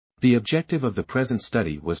The objective of the present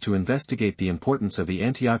study was to investigate the importance of the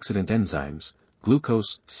antioxidant enzymes,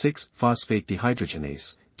 glucose 6-phosphate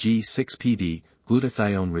dehydrogenase, G6PD,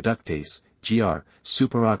 glutathione reductase, GR,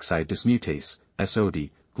 superoxide dismutase,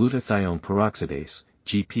 SOD, glutathione peroxidase,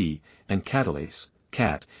 GP, and catalase,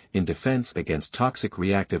 CAT, in defense against toxic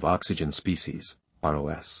reactive oxygen species,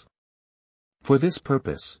 ROS. For this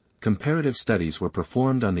purpose, comparative studies were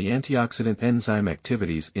performed on the antioxidant enzyme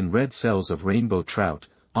activities in red cells of rainbow trout,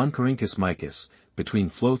 Oncorhynchus mykiss, between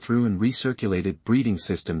flow-through and recirculated breeding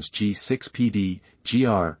systems G6PD,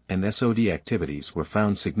 GR, and SOD activities were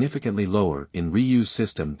found significantly lower in reuse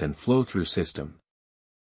system than flow-through system.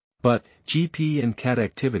 But, GP and CAT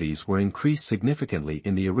activities were increased significantly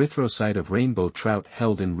in the erythrocyte of rainbow trout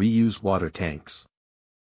held in reuse water tanks.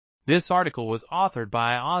 This article was authored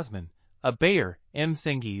by Ozmen, Bayir,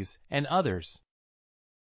 Cengiz, and others.